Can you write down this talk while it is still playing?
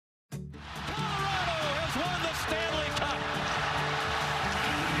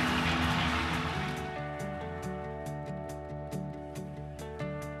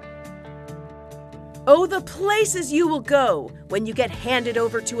Oh, the places you will go when you get handed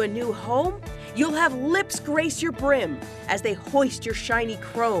over to a new home. You'll have lips grace your brim as they hoist your shiny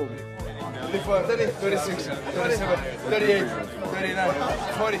chrome. 34, 30, 36, 37, 38,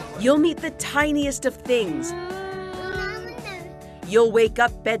 39, 40. You'll meet the tiniest of things. You'll wake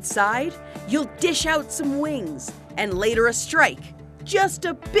up bedside, you'll dish out some wings, and later a strike, just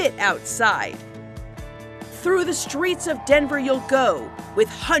a bit outside. Through the streets of Denver you'll go, with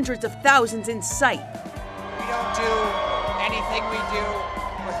hundreds of thousands in sight. We don't do anything we do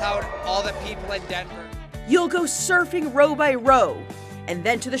without all the people in Denver. You'll go surfing row by row, and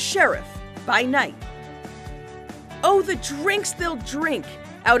then to the sheriff by night. Oh, the drinks they'll drink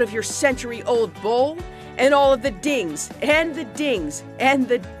out of your century-old bowl, and all of the dings, and the dings, and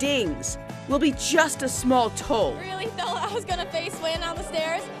the dings will be just a small toll. Really thought I was gonna face plant on the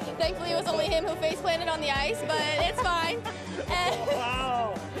stairs. Thankfully, it was only him who face planted on the ice, but it's fine.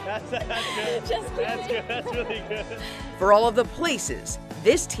 Wow, that's good. Just That's good. That's really good. For all of the places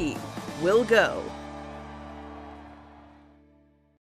this team will go.